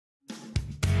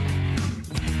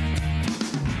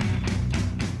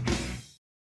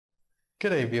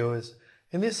G'day viewers.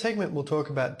 In this segment we'll talk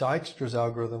about Dijkstra's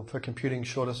algorithm for computing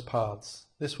shortest paths.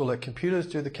 This will let computers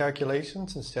do the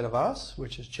calculations instead of us,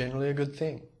 which is generally a good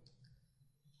thing.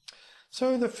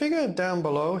 So the figure down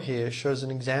below here shows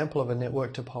an example of a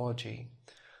network topology.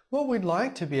 What we'd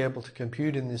like to be able to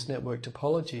compute in this network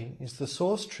topology is the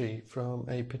source tree from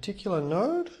a particular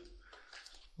node,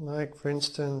 like for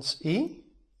instance E,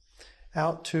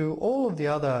 out to all of the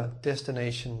other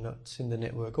destination nodes in the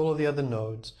network, all of the other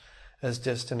nodes as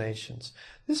destinations.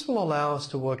 This will allow us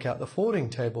to work out the forwarding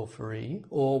table for E,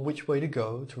 or which way to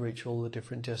go to reach all the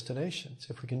different destinations.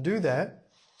 If we can do that,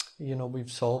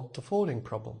 we've solved the forwarding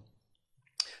problem.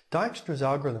 Dijkstra's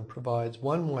algorithm provides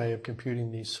one way of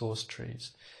computing these source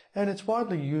trees, and it's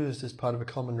widely used as part of a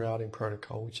common routing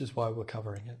protocol, which is why we're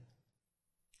covering it.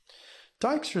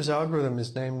 Dijkstra's algorithm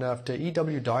is named after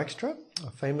E.W. Dijkstra,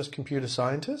 a famous computer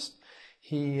scientist.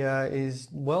 He is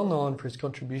well known for his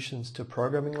contributions to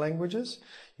programming languages.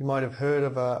 You might have heard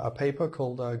of a paper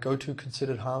called Go To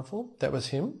Considered Harmful. That was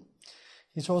him.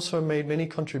 He's also made many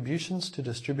contributions to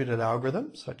distributed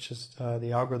algorithms, such as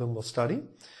the algorithm we'll study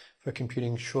for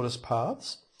computing shortest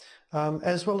paths,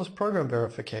 as well as program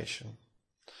verification.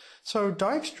 So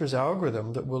Dijkstra's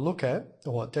algorithm that we'll look at,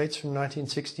 it dates from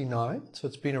 1969, so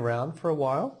it's been around for a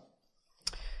while.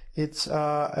 It's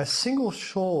a single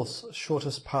source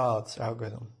shortest paths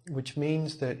algorithm, which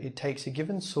means that it takes a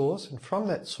given source, and from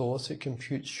that source it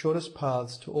computes shortest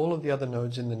paths to all of the other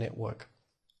nodes in the network.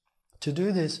 To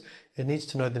do this, it needs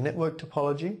to know the network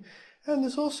topology, and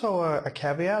there's also a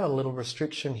caveat, a little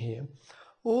restriction here.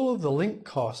 All of the link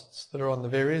costs that are on the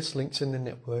various links in the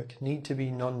network need to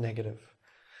be non-negative.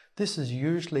 This is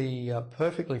usually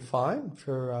perfectly fine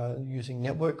for using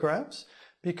network graphs,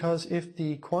 because if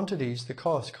the quantities, the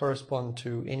costs, correspond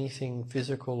to anything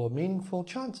physical or meaningful,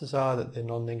 chances are that they're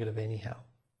non-negative anyhow.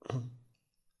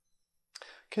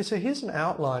 Okay, so here's an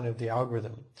outline of the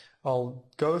algorithm. I'll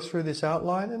go through this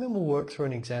outline and then we'll work through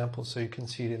an example so you can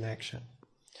see it in action.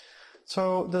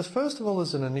 So there's first of all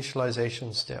is an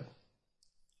initialization step.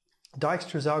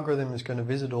 Dijkstra's algorithm is going to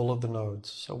visit all of the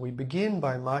nodes. So we begin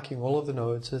by marking all of the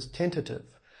nodes as tentative,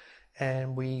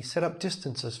 and we set up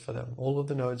distances for them. All of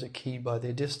the nodes are keyed by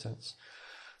their distance.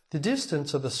 The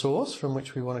distance of the source from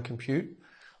which we want to compute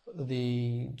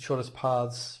the shortest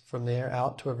paths from there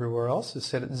out to everywhere else is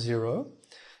set at 0.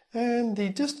 And the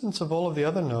distance of all of the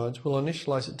other nodes, we'll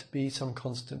initialize it to be some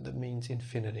constant that means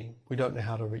infinity. We don't know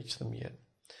how to reach them yet.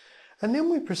 And then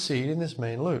we proceed in this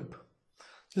main loop.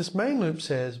 This main loop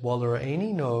says, while there are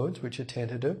any nodes which are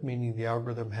tentative, meaning the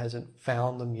algorithm hasn't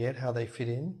found them yet, how they fit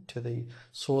in to the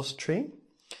source tree,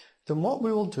 then what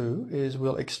we will do is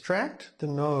we'll extract the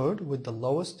node with the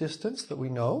lowest distance that we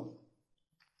know.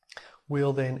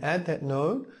 We'll then add that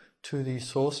node to the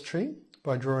source tree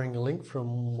by drawing a link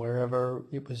from wherever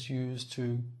it was used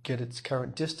to get its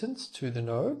current distance to the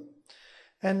node.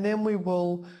 And then we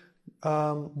will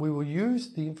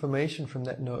use the information from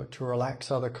that node to relax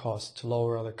other costs, to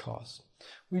lower other costs.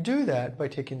 We do that by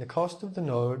taking the cost of the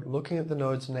node, looking at the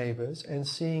node's neighbors, and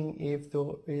seeing if there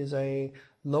is a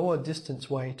lower distance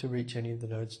way to reach any of the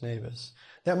node's neighbors.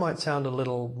 That might sound a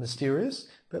little mysterious,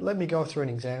 but let me go through an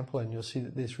example and you'll see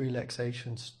that this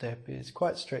relaxation step is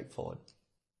quite straightforward.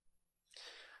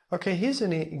 Okay, here's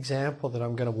an example that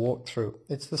I'm going to walk through.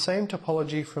 It's the same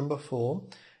topology from before,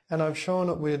 and I've shown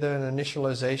it with an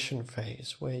initialization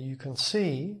phase where you can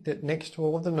see that next to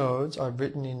all of the nodes I've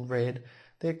written in red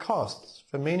their costs.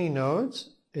 For many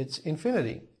nodes it's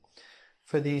infinity.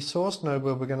 For the source node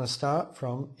where we're going to start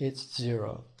from, it's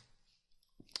 0.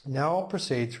 Now I'll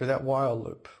proceed through that while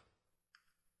loop.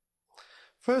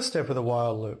 First step of the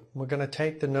while loop, we're going to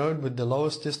take the node with the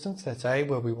lowest distance, that's A,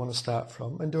 where we want to start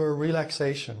from, and do a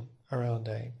relaxation around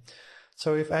A.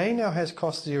 So if A now has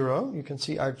cost 0, you can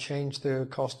see I've changed the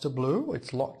cost to blue.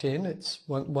 It's locked in. It's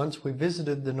once we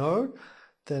visited the node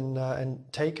then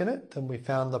and taken it, then we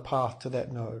found the path to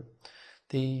that node.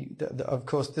 Of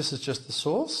course, this is just the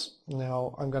source.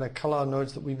 Now I'm going to color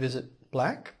nodes that we visit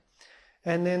black.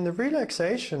 And then the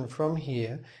relaxation from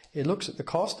here, it looks at the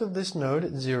cost of this node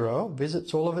at 0,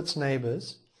 visits all of its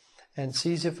neighbors, and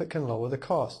sees if it can lower the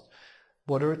cost.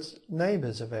 What are its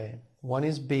neighbors of A? One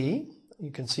is B. You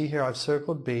can see here I've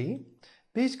circled B.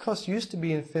 B's cost used to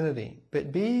be infinity,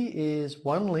 but B is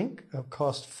one link of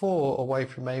cost 4 away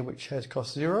from A, which has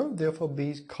cost 0. Therefore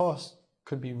B's cost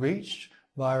could be reached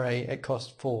via A at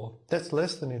cost 4. That's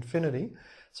less than infinity,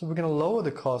 so we're going to lower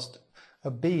the cost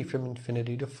of B from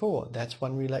infinity to 4. That's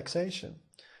one relaxation.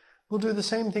 We'll do the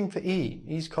same thing for E.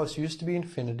 E's cost used to be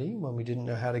infinity when we didn't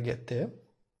know how to get there,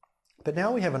 but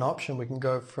now we have an option. We can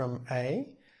go from A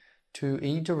to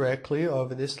E directly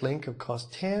over this link of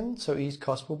cost 10, so E's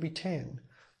cost will be 10.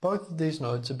 Both of these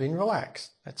nodes have been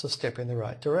relaxed. That's a step in the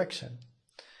right direction.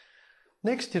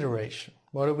 Next iteration,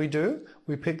 what do?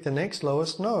 We pick the next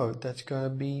lowest node. That's going to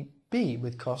be B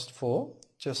with cost 4,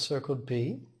 just circled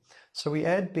B. So we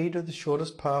add B to the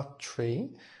shortest path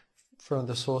tree from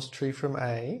the source tree from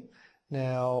A.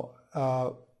 Now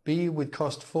B with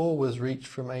cost 4 was reached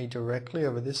from A directly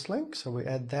over this link, so we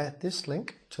add this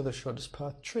link to the shortest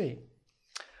path tree.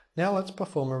 Now let's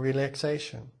perform a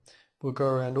relaxation. We'll go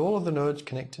around all of the nodes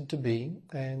connected to B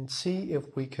and see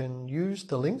if we can use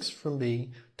the links from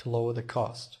B to lower the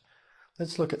cost.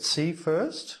 Let's look at C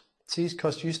first. C's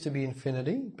cost used to be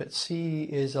infinity, but C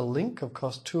is a link of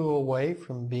cost 2 away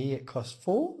from B at cost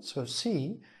 4, so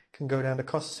C can go down to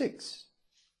cost 6.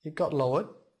 It got lowered.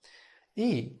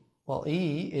 E, well,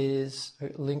 E is a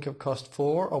link of cost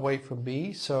 4 away from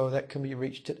B, so that can be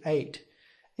reached at 8.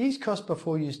 E's cost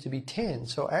before used to be 10,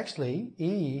 so actually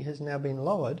E has now been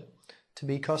lowered to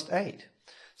be cost 8.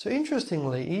 So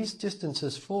interestingly, E's distance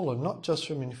has fallen not just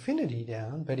from infinity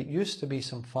down, but it used to be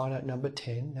some finite number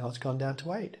 10, now it's gone down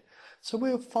to 8. So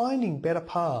we're finding better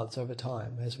paths over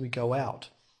time as we go out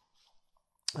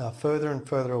further and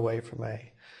further away from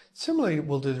A. Similarly,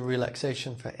 we'll do the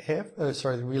relaxation for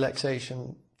the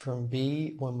relaxation from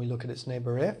B when we look at its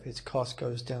neighbor F. Its cost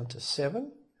goes down to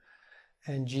 7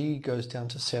 and G goes down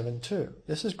to 7 too.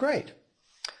 This is great.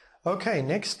 Okay,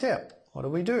 next step, what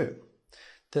do?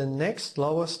 The next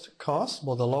lowest cost,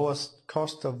 well, the lowest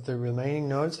cost of the remaining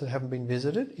nodes that haven't been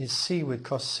visited is C with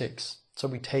cost 6. So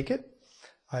we take it.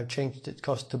 I've changed its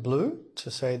cost to blue to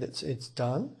say that it's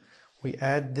done. We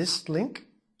add this link.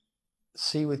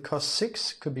 C with cost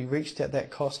 6 could be reached at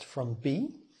that cost from B.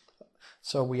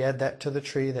 So we add that to the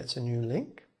tree. That's a new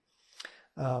link.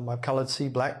 I've colored C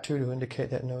black too to indicate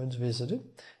that node's visited.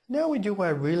 Now we do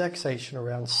our relaxation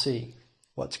around C.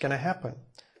 What's going to happen?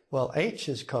 Well,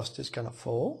 H's cost is going to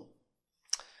fall.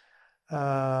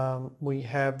 We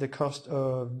have the cost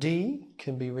of D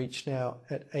can be reached now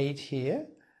at 8 here.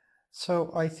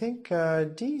 So I think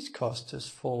D's cost has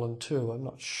fallen too. I'm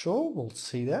not sure. We'll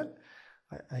see that,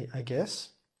 I guess.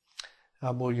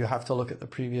 Well, you have to look at the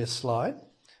previous slide.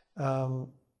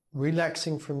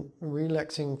 Relaxing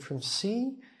from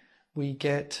C, we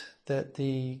get that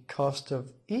the cost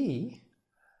of E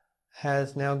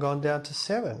has now gone down to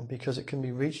 7 because it can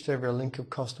be reached over a link of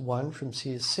cost 1 from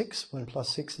C is 6, 1 plus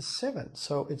 6 is 7.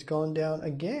 So it's gone down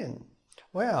again.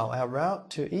 Wow, our route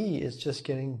to E is just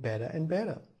getting better and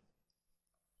better.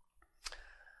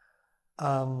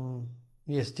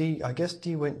 Yes, D, I guess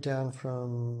D went down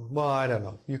from, well, I don't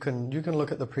know. You can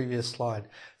look at the previous slide.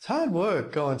 It's hard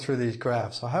work going through these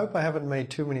graphs. I hope I haven't made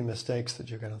too many mistakes that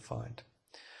you're going to find.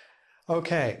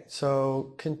 Okay,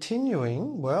 so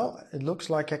continuing, well, it looks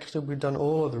like actually we've done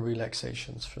all of the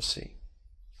relaxations for C.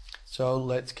 So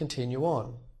let's continue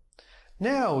on.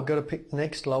 Now we've got to pick the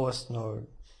next lowest node.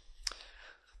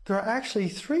 There are actually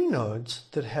 3 nodes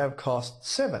that have cost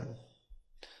 7.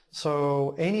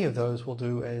 So any of those will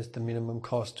do as the minimum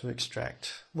cost to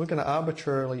extract. We're going to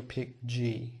arbitrarily pick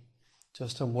G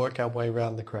just to work our way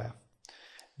around the graph.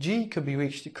 G could be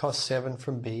reached at cost 7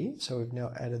 from B, so we've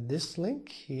now added this link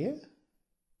here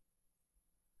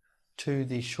to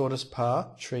the shortest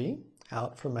path tree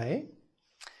out from A.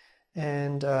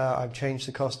 And I've changed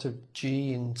the cost of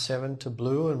G in 7 to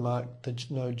blue and marked the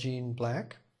node G in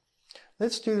black.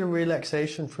 Let's do the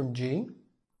relaxation from G.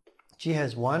 G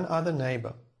has one other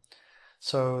neighbor.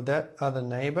 So that other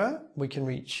neighbor we can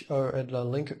reach at a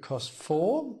link at cost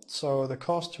 4. So the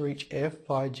cost to reach F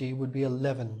by G would be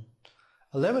 11.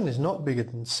 11 is not bigger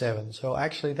than 7. So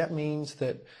actually that means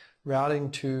that routing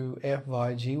to F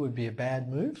by G would be a bad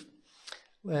move.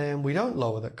 And we don't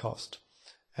lower the cost.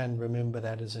 And remember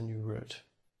that as a new route.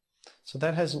 So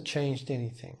that hasn't changed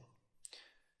anything.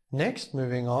 Next,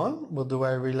 moving on, we'll do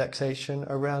a relaxation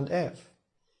around F.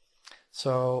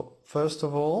 So first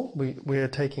of all, we are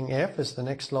taking F as the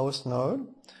next lowest node.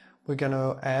 We're going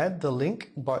to add the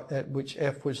link at which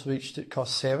F was reached at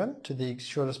cost 7 to the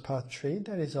shortest path tree.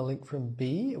 That is a link from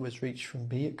B. It was reached from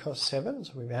B at cost 7.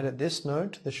 So we've added this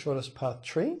node to the shortest path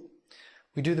tree.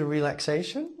 We do the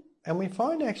relaxation and we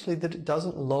find actually that it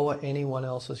doesn't lower anyone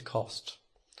else's cost.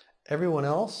 Everyone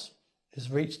else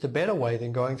has reached a better way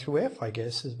than going through F, I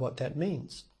guess, is what that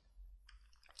means.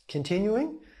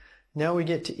 Continuing, now we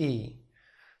get to E.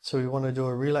 So we want to do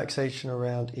a relaxation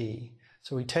around E.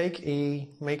 So we take E,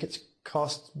 make its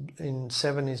cost in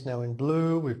 7 is now in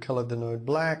blue. We've colored the node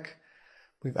black.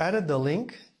 We've added the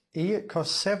link. E at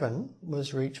cost 7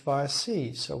 was reached via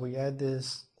C. So we add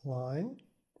this line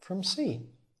from C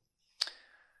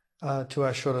to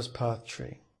our shortest path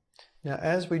tree. Now,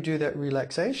 as we do that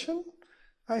relaxation,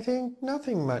 I think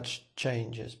nothing much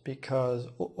changes, because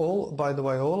by the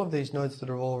way, all of these nodes that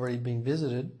have already been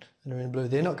visited and are in blue,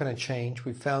 they're not going to change.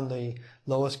 We've found the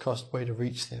lowest cost way to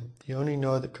reach them. The only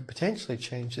node that could potentially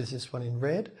change is this one in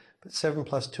red, but 7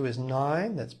 plus 2 is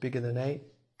 9. That's bigger than 8.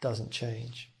 Doesn't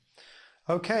change.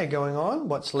 Okay, going on.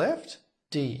 What's left?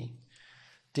 D.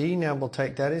 D, now we'll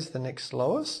take that as the next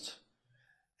lowest,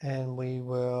 and we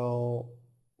will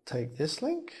take this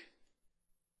link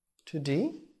to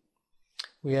D.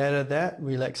 We added that.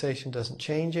 Relaxation doesn't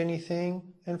change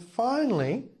anything. And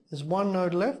finally, there's one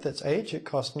node left. That's H. It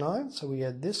costs 9. So we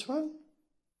add this one.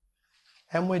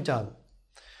 And we're done.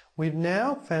 We've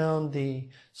now found the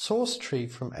source tree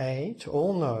from A to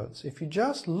all nodes. If you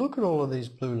just look at all of these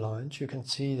blue lines, you can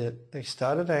see that they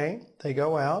start at A, they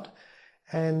go out,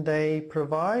 and they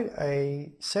provide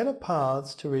a set of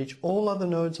paths to reach all other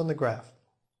nodes on the graph.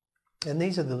 And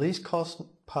these are the least cost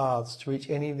paths to reach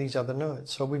any of these other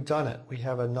nodes. So we've done it. We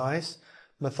have a nice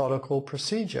methodical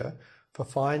procedure for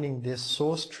finding this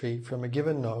source tree from a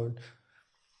given node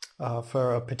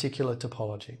for a particular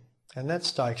topology. And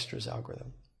that's Dijkstra's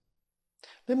algorithm.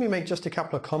 Let me make just a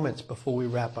couple of comments before we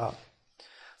wrap up.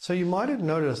 So you might have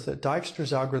noticed that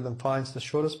Dijkstra's algorithm finds the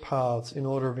shortest paths in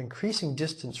order of increasing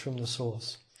distance from the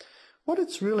source. What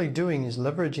it's really doing is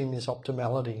leveraging this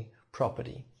optimality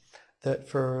property, that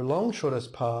for long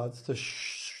shortest paths, the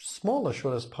smaller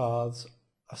shortest paths,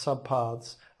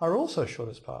 subpaths, are also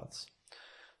shortest paths.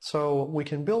 So we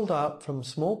can build up from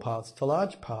small paths to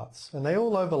large paths, and they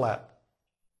all overlap.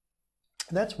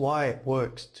 That's why it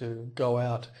works to go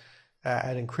out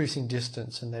at increasing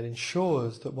distance, and that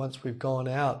ensures that once we've gone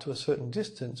out to a certain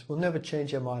distance, we'll never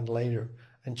change our mind later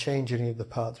and change any of the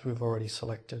paths we've already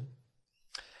selected.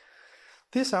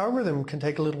 This algorithm can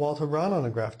take a little while to run on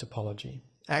a graph topology.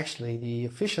 Actually, the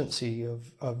efficiency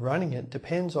of running it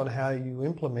depends on how you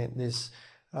implement this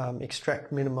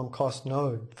extract minimum cost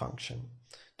node function,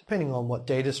 depending on what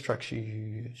data structure you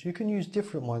use. You can use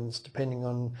different ones depending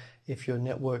on if your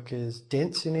network is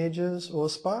dense in edges or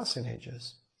sparse in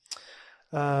edges.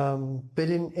 But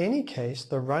in any case,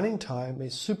 the running time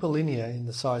is superlinear in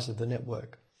the size of the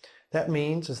network. That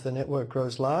means as the network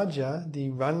grows larger, the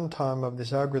run time of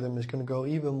this algorithm is going to go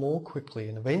even more quickly,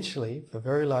 and eventually, for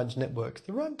very large networks,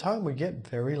 the run time will get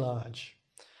very large.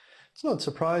 It's not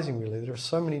surprising, really. There are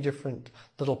so many different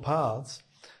little paths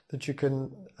that you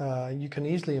can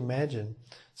easily imagine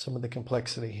some of the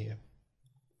complexity here.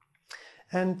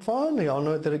 And finally, I'll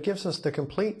note that it gives us the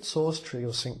complete source tree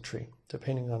or sink tree,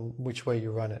 depending on which way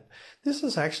you run it. This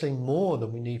is actually more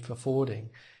than we need for forwarding.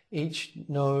 Each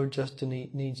node just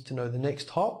needs to know the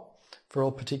next hop for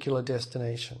all particular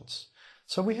destinations.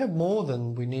 So we have more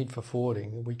than we need for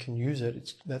forwarding. We can use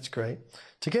it. That's great.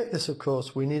 To get this, of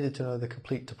course, we needed to know the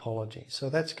complete topology. So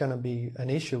that's going to be an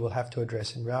issue we'll have to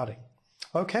address in routing.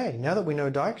 Okay, now that we know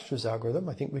Dijkstra's algorithm,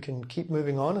 I think we can keep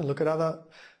moving on and look at other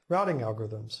routing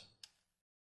algorithms.